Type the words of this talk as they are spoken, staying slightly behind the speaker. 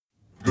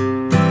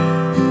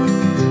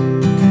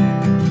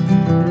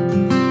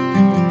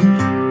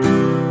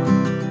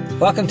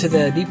Welcome to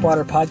the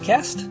Deepwater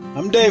Podcast.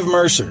 I'm Dave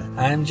Mercer.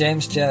 I'm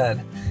James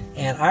Judd.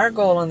 And our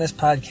goal on this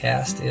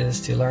podcast is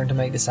to learn to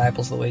make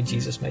disciples the way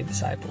Jesus made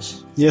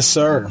disciples. Yes,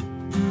 sir.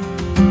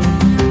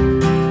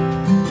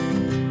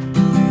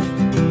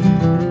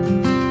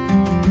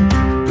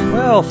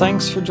 Well,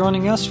 thanks for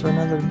joining us for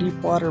another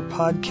Deepwater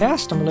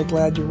Podcast. I'm really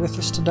glad you're with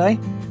us today.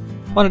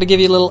 Wanted to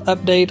give you a little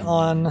update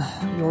on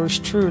yours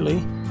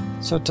truly.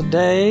 So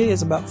today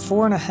is about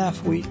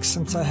 4.5 weeks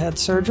since I had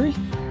surgery.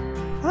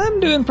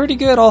 I'm doing pretty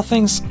good, all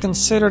things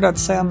considered. I'd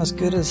say I'm as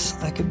good as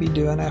I could be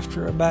doing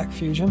after a back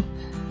fusion.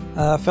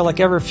 I feel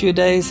like every few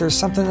days there's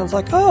something that's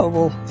like, oh,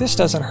 well, this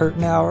doesn't hurt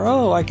now, or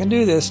oh, I can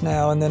do this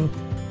now. And then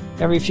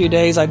every few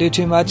days I do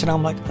too much and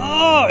I'm like,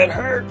 oh, it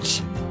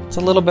hurts. It's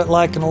a little bit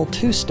like an old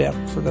two-step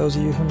for those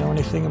of you who know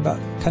anything about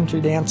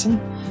country dancing.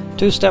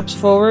 2 steps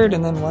forward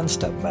and then 1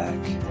 step back.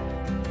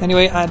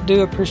 Anyway, I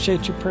do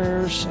appreciate your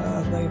prayers.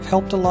 They've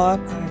helped a lot.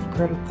 I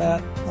credit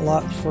that a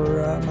lot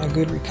for my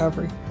good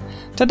recovery.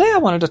 Today I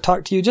wanted to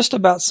talk to you just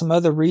about some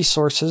other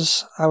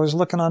resources. I was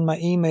looking on my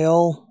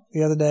email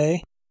the other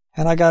day,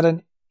 and I got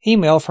an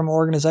email from an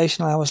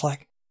organization, and I was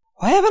like,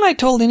 why haven't I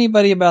told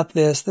anybody about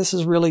this? This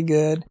is really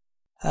good,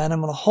 and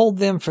I'm going to hold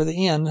them for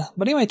the end.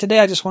 But anyway, today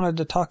I just wanted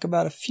to talk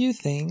about a few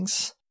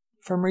things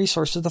from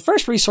resources. The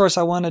first resource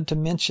I wanted to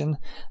mention,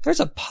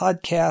 there's a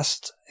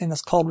podcast, and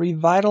it's called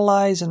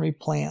Revitalize and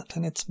Replant,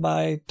 and it's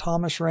by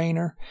Thomas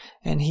Rainer,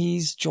 and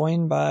he's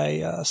joined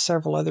by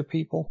several other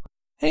people.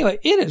 Anyway,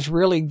 it is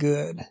really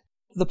good.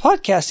 The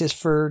podcast is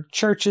for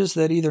churches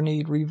that either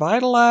need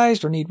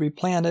revitalized or need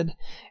replanted,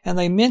 and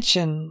they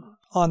mention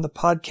on the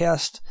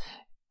podcast,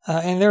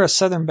 and they're a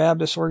Southern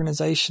Baptist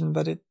organization,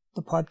 but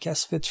the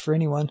podcast fits for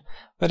anyone.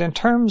 But in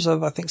terms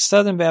of, I think,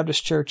 Southern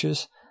Baptist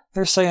churches,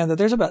 they're saying that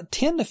there's about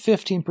 10 to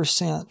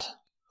 15%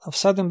 of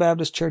Southern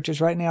Baptist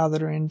churches right now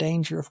that are in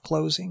danger of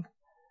closing.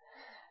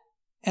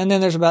 And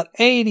then there's about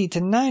 80 to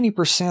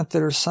 90%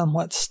 that are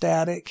somewhat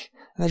static.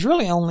 And there's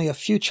really only a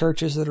few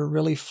churches that are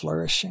really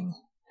flourishing.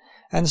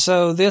 And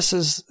so the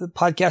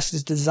podcast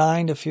is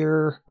designed if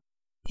you're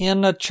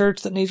in a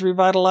church that needs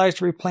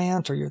revitalized,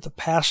 replant, or you're the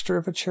pastor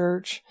of a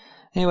church.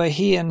 Anyway,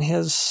 he and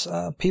his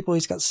people,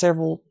 he's got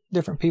several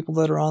different people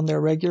that are on there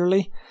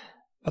regularly.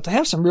 But they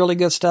have some really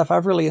good stuff.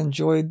 I've really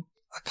enjoyed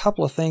a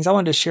couple of things. I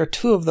wanted to share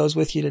 2 of those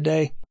with you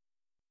today.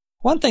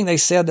 One thing they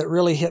said that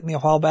really hit me a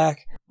while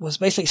back was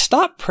basically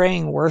stop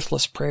praying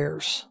worthless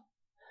prayers.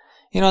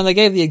 And they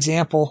gave the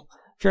example,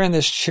 if you're in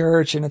this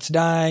church and it's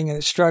dying and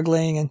it's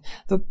struggling, and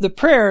the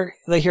prayer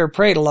they hear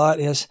prayed a lot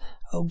is,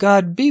 oh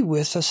God, be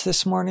with us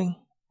this morning.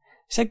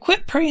 He said,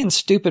 quit praying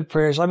stupid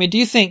prayers. I mean, do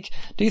you think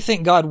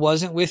God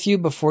wasn't with you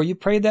before you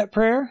prayed that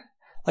prayer?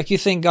 Like you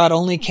think God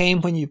only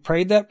came when you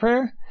prayed that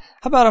prayer?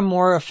 How about a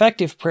more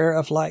effective prayer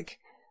of like,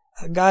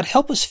 God,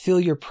 help us feel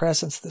your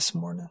presence this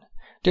morning.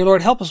 Dear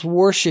Lord, help us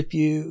worship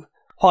you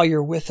while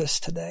you're with us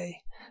today.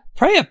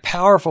 Pray a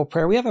powerful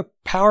prayer. We have a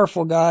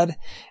powerful God.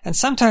 And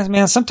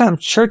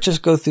sometimes churches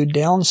go through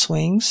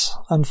downswings,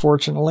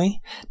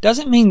 unfortunately.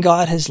 Doesn't mean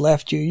God has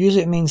left you.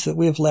 Usually it means that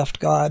we have left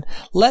God.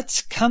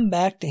 Let's come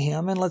back to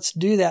Him, and let's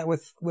do that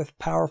with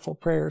powerful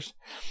prayers.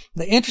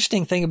 The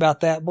interesting thing about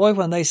that, boy,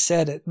 when they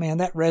said it, man,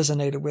 that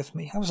resonated with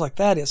me. I was like,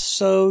 that is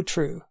so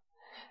true.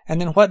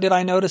 And then what did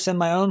I notice in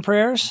my own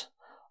prayers?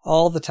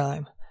 All the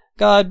time.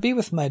 God, be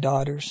with my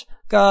daughters.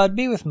 God,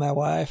 be with my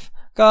wife.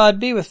 God,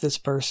 be with this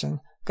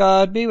person.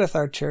 God, be with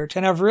our church.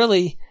 And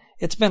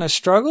it's been a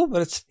struggle,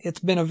 but it's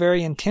been a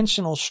very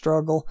intentional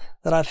struggle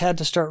that I've had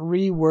to start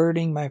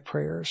rewording my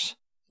prayers.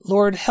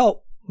 Lord,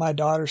 help my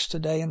daughters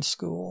today in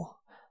school.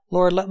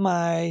 Lord, let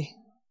my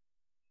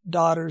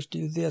daughters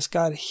do this.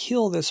 God,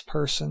 heal this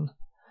person.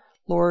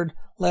 Lord,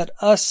 let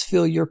us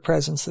feel your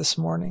presence this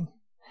morning.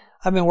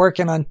 I've been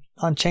working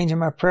on changing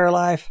my prayer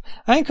life.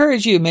 I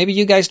encourage you, maybe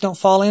you guys don't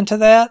fall into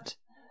that,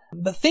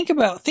 but think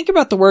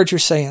about the words you're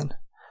saying.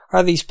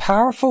 Are these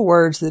powerful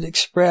words that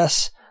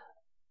express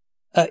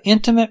an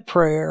intimate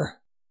prayer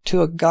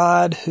to a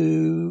God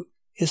who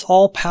is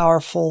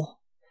all-powerful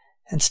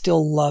and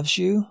still loves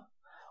you?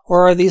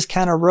 Or are these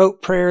kind of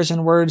rote prayers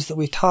and words that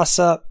we toss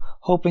up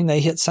hoping they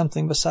hit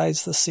something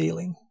besides the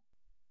ceiling?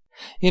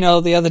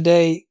 The other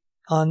day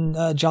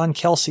on John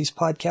Kelsey's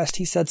podcast,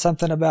 he said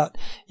something about,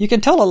 you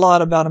can tell a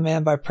lot about a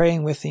man by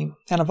praying with him.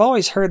 And I've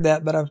always heard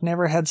that, but I've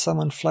never had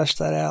someone flesh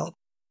that out.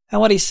 And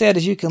what he said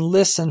is you can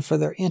listen for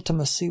their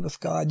intimacy with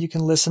God. You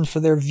can listen for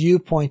their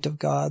viewpoint of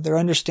God, their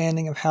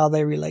understanding of how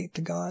they relate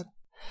to God.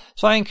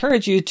 So I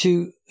encourage you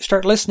to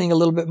start listening a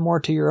little bit more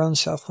to your own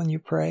self when you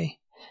pray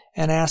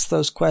and ask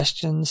those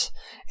questions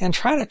and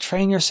try to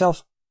train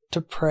yourself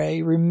to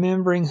pray,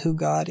 remembering who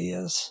God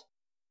is.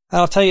 And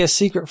I'll tell you a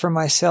secret for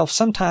myself.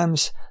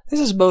 Sometimes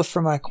this is both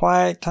for my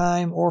quiet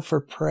time or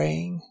for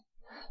praying.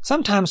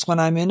 Sometimes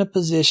when I'm in a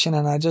position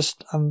and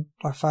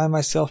I find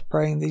myself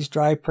praying these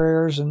dry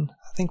prayers, and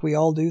I think we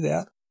all do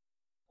that.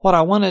 What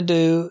I want to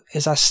do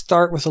is I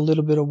start with a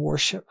little bit of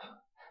worship.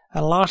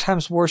 And a lot of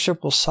times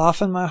worship will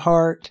soften my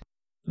heart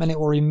and it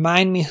will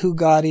remind me who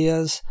God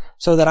is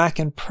so that I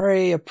can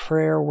pray a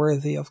prayer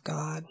worthy of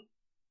God.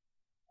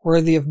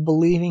 worthy of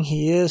believing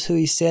He is who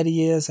He said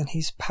He is, and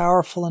He's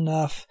powerful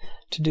enough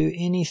to do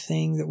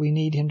anything that we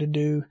need Him to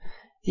do,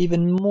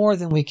 even more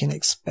than we can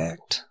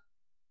expect.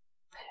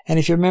 And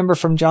if you remember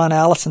from John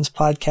Allison's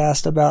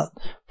podcast about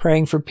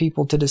praying for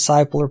people to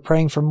disciple or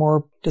praying for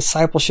more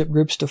discipleship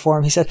groups to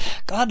form, he said,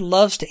 God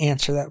loves to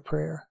answer that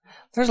prayer.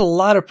 There's a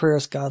lot of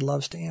prayers God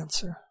loves to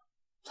answer.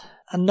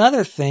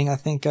 Another thing I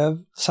think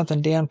of,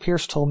 something Dan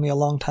Pierce told me a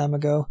long time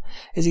ago,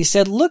 is he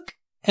said, look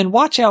and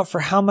watch out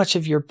for how much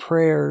of your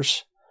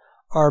prayers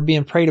are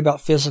being prayed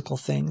about physical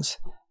things.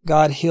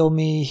 God, heal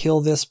me, heal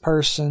this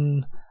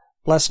person,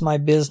 bless my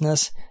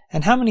business,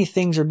 and how many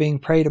things are being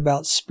prayed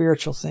about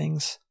spiritual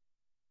things.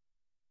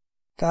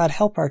 God,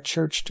 help our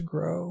church to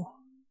grow.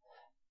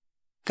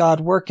 God,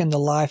 work in the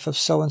life of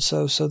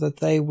so-and-so so that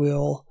they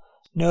will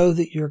know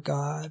that you're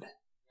God.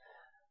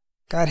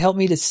 God, help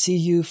me to see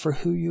you for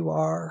who you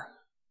are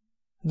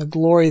and the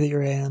glory that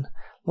you're in.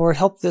 Lord,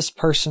 help this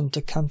person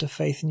to come to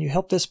faith in you.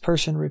 Help this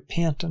person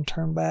repent and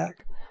turn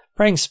back.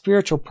 Praying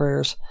spiritual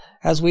prayers.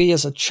 As we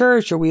as a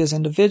church or we as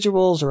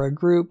individuals or a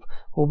group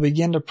will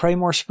begin to pray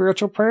more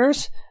spiritual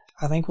prayers,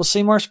 I think we'll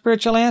see more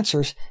spiritual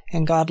answers,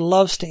 and God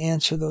loves to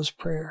answer those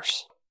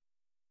prayers.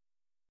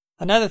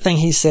 Another thing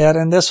he said,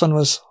 and this one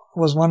was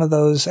one of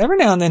those, every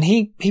now and then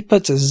he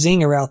puts a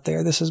zinger out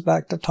there. This is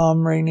back to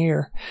Tom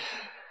Rainier.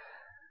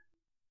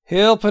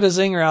 He'll put a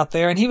zinger out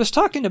there, and he was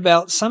talking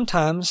about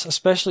sometimes,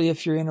 especially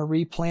if you're in a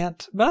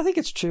replant, but I think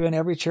it's true in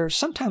every church,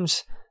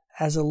 sometimes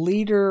as a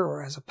leader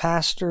or as a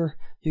pastor,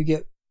 you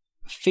get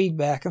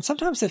feedback, and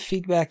sometimes the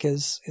feedback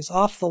is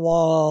off the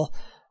wall,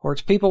 or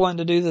it's people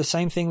wanting to do the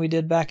same thing we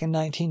did back in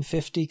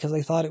 1950 because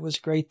they thought it was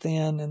great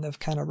then, and they've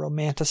kind of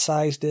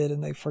romanticized it,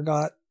 and they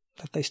forgot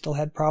that they still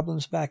had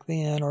problems back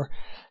then, or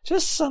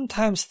just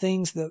sometimes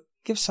things that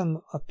give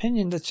some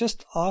opinion that's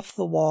just off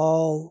the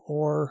wall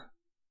or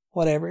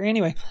whatever.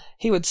 Anyway,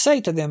 he would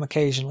say to them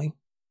occasionally,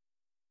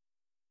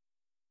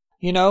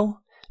 you know,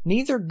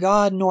 neither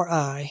God nor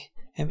I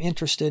am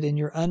interested in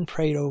your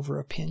unprayed over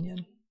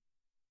opinion.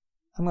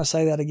 I'm going to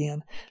say that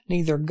again.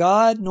 Neither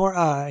God nor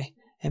I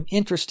am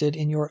interested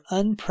in your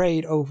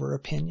unprayed over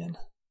opinion.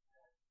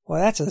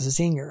 Well, that's a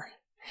zinger.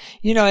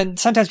 You know, and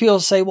sometimes people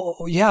say, well,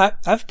 yeah,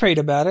 I've prayed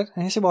about it.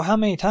 And I say, well, how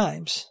many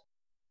times?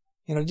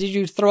 You know, did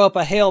you throw up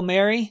a Hail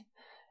Mary?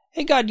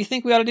 Hey, God, do you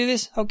think we ought to do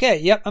this? Okay,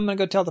 yep, I'm going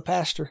to go tell the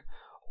pastor.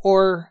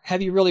 Or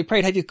have you really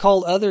prayed? Have you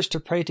called others to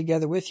pray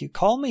together with you?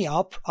 Call me,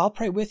 I'll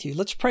pray with you.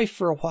 Let's pray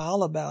for a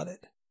while about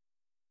it.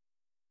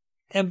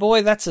 And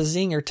boy, that's a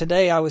zinger.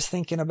 Today I was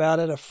thinking about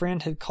it. A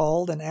friend had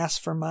called and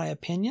asked for my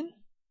opinion.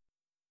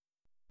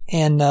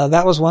 And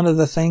that was one of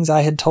the things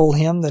I had told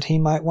him that he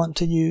might want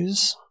to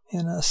use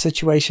in a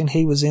situation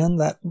he was in,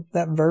 that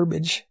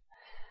verbiage.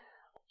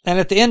 And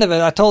at the end of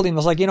it, I told him, I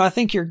was like, you know, I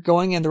think you're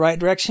going in the right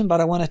direction,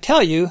 but I want to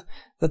tell you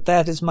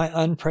that is my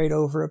unprayed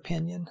over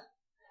opinion.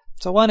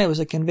 So one, it was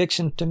a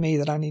conviction to me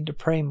that I need to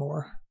pray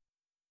more.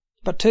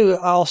 But two,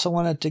 I also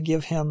wanted to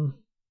give him,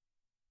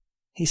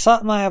 he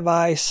sought my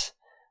advice,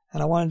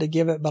 and I wanted to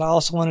give it, but I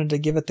also wanted to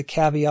give it the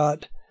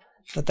caveat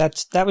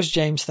that was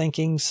James'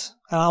 thinkings.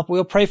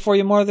 We'll pray for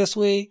you more this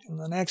week and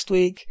the next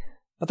week,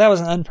 but that was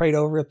an unprayed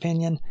over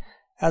opinion.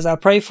 As I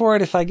pray for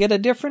it, if I get a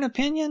different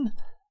opinion,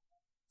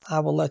 I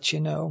will let you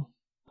know.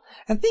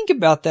 And think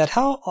about that.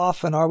 How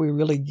often are we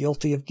really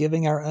guilty of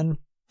giving our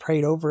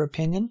unprayed over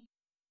opinion?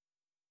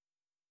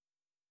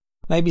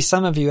 Maybe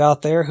some of you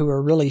out there who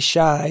are really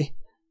shy,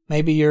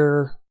 maybe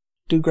you're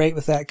do great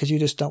with that because you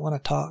just don't want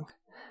to talk.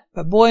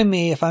 But boy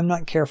me, if I'm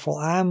not careful,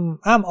 I'm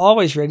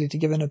always ready to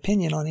give an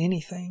opinion on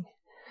anything.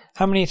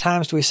 How many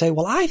times do we say,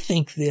 well, I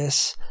think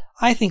this.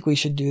 I think we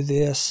should do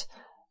this.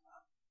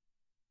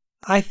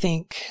 I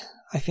think,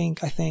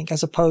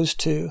 as opposed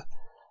to,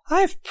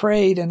 I've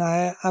prayed and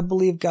I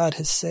believe God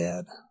has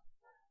said.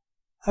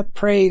 I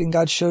prayed and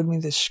God showed me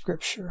this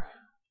scripture.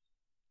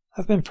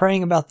 I've been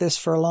praying about this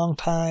for a long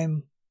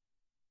time,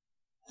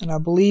 and I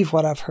believe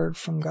what I've heard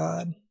from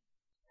God.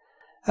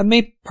 And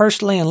me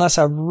personally, unless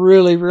I've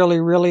really, really,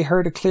 really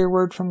heard a clear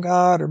word from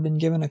God or been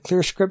given a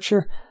clear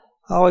scripture,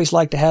 I always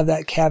like to have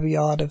that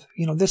caveat of,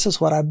 you know, this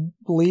is what I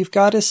believe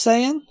God is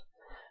saying.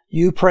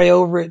 You pray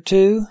over it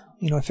too.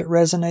 You know, if it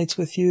resonates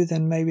with you,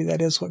 then maybe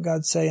that is what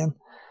God's saying.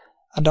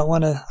 I don't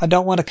want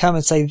to come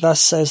and say, thus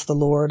says the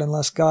Lord,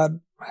 unless God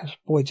has,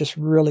 just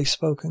really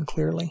spoken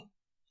clearly.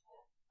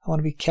 I want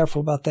to be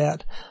careful about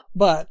that.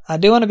 But I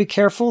do want to be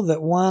careful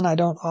that, one, I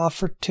don't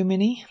offer too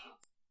many,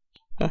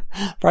 or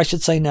I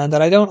should say none,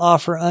 that I don't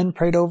offer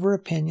unprayed over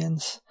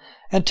opinions.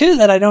 And two,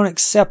 that I don't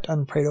accept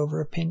unprayed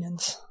over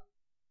opinions.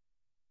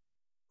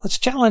 Let's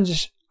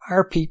challenge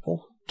our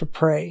people to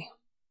pray.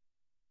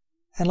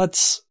 And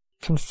let's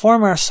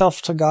conform ourselves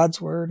to God's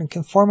word and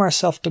conform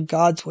ourselves to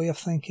God's way of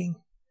thinking.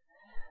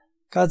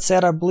 God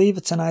said, I believe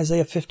it's in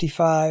Isaiah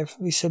 55.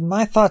 He said,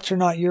 my thoughts are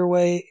not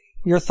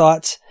your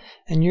thoughts,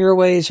 and your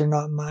ways are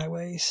not my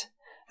ways.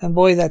 And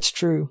boy, that's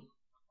true.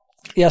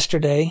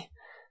 Yesterday,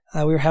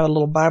 we were having a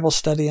little Bible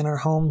study in our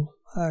home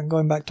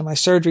going back to my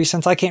surgery,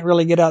 since I can't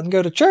really get out and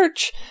go to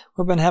church,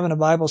 we've been having a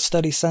Bible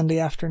study Sunday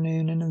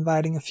afternoon and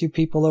inviting a few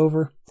people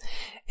over.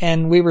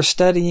 And we were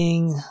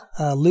studying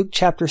Luke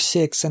chapter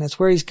 6, and it's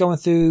where he's going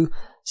through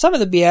some of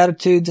the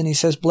Beatitudes, and he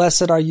says,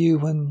 blessed are you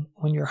when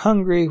you're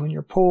hungry, when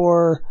you're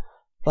poor.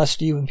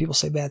 Blessed are you when people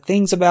say bad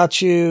things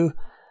about you.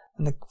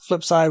 And the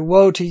flip side,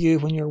 woe to you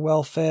when you're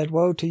well fed.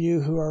 Woe to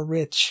you who are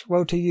rich.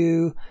 Woe to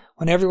you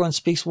when everyone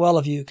speaks well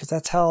of you, because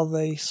that's how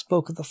they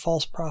spoke of the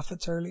false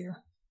prophets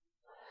earlier.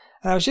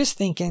 And I was just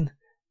thinking,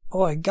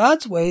 boy,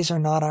 God's ways are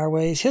not our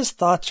ways. His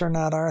thoughts are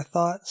not our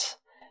thoughts.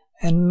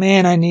 And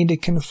man, I need to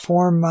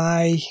conform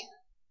my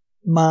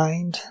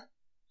mind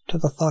to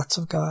the thoughts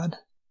of God.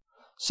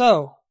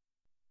 So,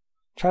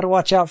 try to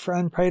watch out for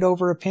unprayed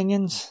over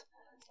opinions.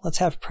 Let's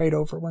have prayed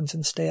over ones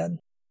instead.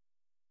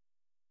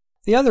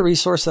 The other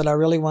resource that I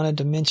really wanted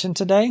to mention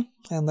today,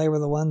 and they were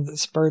the one that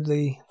spurred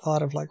the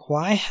thought of like,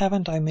 why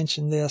haven't I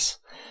mentioned this?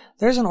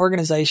 There's an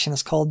organization,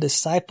 it's called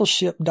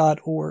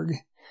discipleship.org.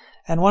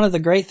 And one of the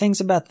great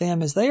things about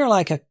them is they are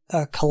like a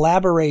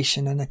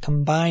collaboration and a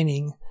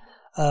combining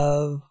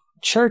of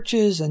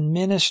churches and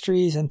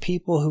ministries and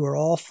people who are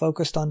all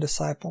focused on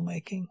disciple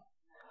making.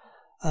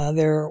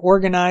 They're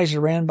organized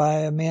or ran by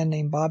a man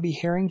named Bobby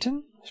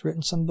Harrington. He's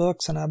written some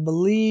books, and I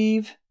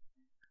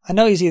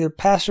know he's either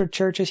pastored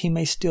churches. He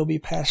may still be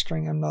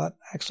pastoring. I'm not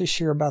actually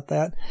sure about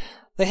that.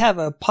 They have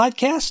a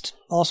podcast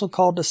also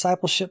called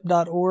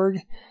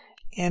discipleship.org.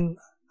 And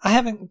I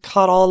haven't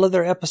caught all of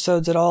their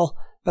episodes at all,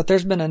 but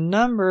there's been a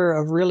number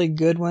of really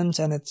good ones,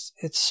 and it's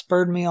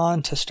spurred me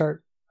on to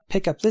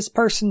pick up this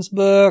person's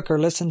book or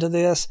listen to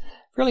this.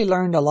 Really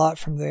learned a lot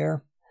from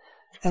there.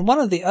 And one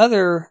of the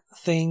other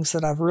things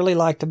that I've really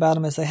liked about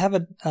them is they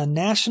have a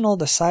national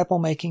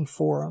disciple-making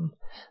forum.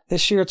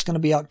 This year it's going to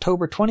be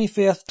October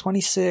 25th,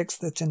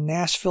 26th. It's in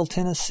Nashville,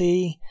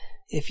 Tennessee.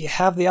 If you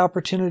have the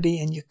opportunity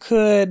and you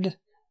could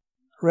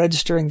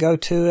register and go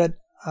to it,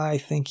 I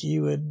think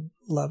you would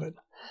love it.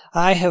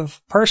 I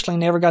have personally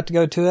never got to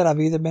go to it.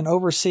 I've either been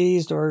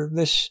overseas or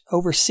this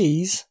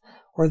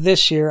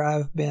year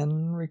I've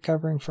been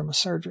recovering from a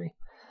surgery.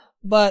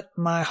 But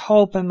my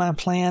hope and my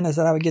plan is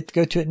that I would get to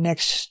go to it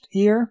next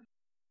year.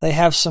 They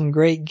have some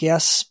great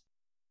guests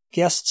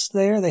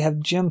there. They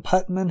have Jim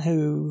Putman,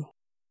 who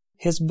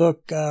his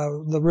book,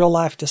 The Real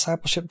Life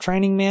Discipleship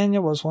Training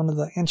Manual, was one of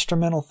the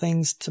instrumental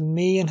things to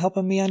me in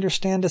helping me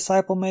understand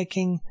disciple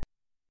making.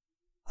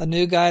 A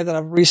new guy that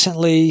I've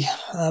recently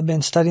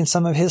been studying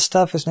some of his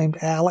stuff is named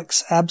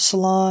Alex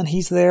Absalon.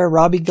 He's there.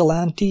 Robbie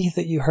Galanti,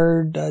 that you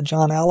heard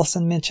John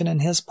Allison mention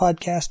in his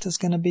podcast, is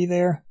going to be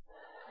there.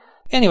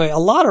 Anyway, a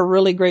lot of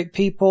really great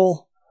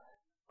people.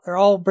 They're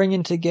all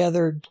bringing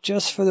together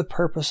just for the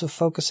purpose of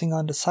focusing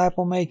on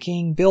disciple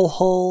making. Bill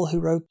Hull,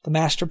 who wrote the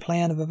Master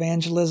Plan of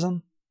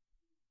Evangelism,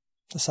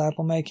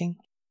 disciple making.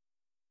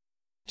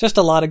 Just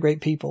a lot of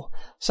great people.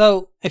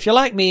 So if you're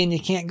like me and you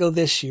can't go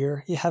this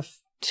year, you have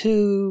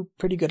two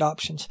pretty good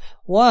options.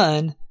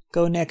 One,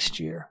 go next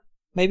year.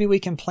 Maybe we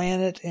can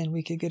plan it and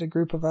we could get a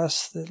group of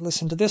us that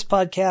listen to this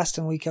podcast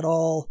and we could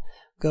all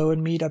go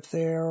and meet up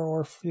there,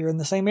 or if you're in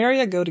the same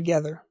area, go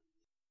together.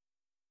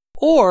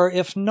 Or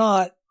if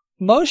not,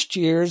 most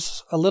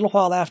years, a little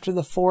while after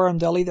the forum,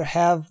 they'll either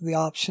have the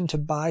option to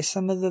buy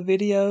some of the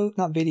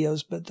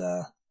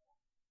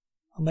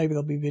maybe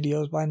there'll be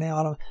videos by now.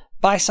 I don't know.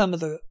 Buy some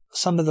of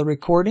the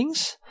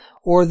recordings,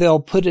 or they'll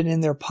put it in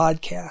their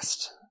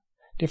podcast,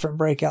 different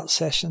breakout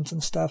sessions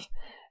and stuff.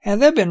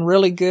 And they've been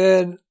really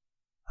good.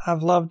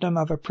 I've loved them.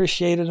 I've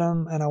appreciated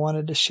them, and I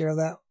wanted to share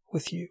that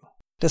with you.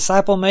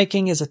 Disciple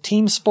making is a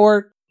team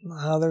sport.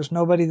 There's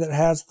nobody that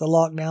has the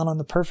lockdown on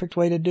the perfect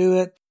way to do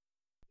it,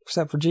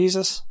 except for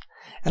Jesus.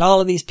 And all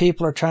of these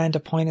people are trying to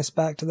point us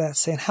back to that,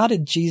 saying, how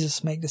did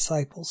Jesus make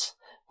disciples?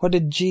 What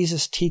did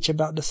Jesus teach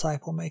about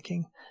disciple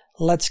making?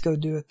 Let's go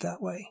do it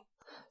that way.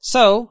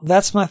 So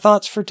that's my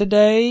thoughts for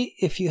today.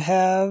 If you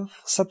have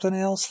something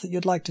else that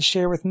you'd like to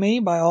share with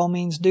me, by all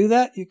means do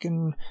that. You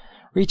can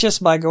reach us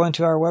by going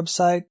to our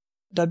website,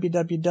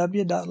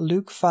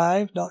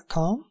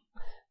 www.luke5.com,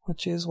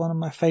 which is one of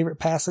my favorite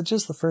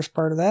passages, the first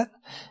part of that.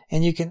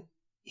 And you can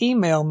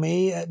email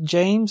me at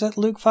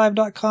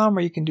james@luke5.com,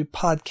 or you can do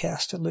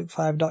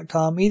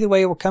podcast@luke5.com. Either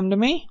way will come to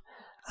me.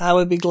 I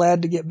would be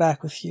glad to get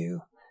back with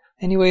you.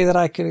 Any way that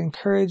I could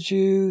encourage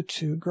you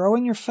to grow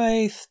in your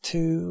faith,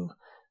 to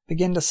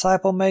begin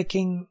disciple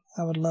making,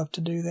 I would love to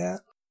do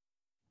that.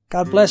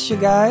 God bless you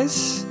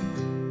guys.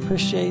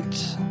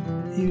 Appreciate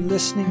you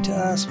listening to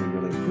us. We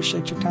really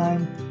appreciate your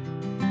time.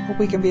 Hope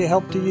we can be a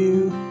help to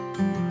you.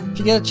 If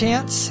you get a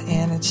chance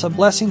and it's a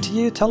blessing to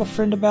you, tell a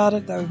friend about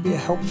it. That would be a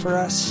help for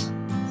us.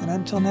 And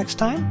until next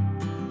time,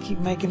 keep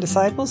making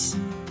disciples.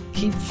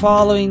 Keep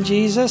following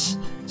Jesus.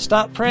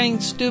 Stop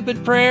praying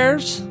stupid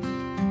prayers.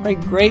 Pray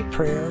great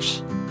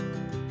prayers.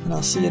 And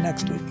I'll see you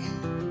next week.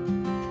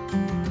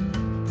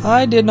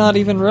 I did not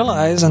even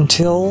realize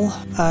until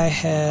I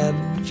had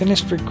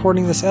finished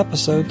recording this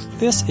episode,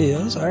 this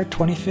is our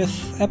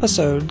 25th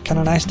episode. Kind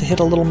of nice to hit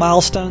a little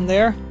milestone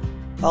there.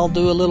 I'll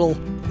do a little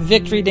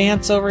victory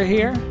dance over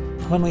here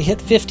when we hit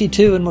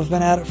 52 and we've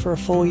been at it for a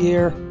full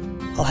year.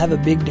 I'll have a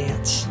big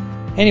dance.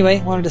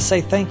 Anyway, wanted to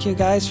say thank you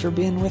guys for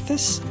being with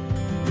us.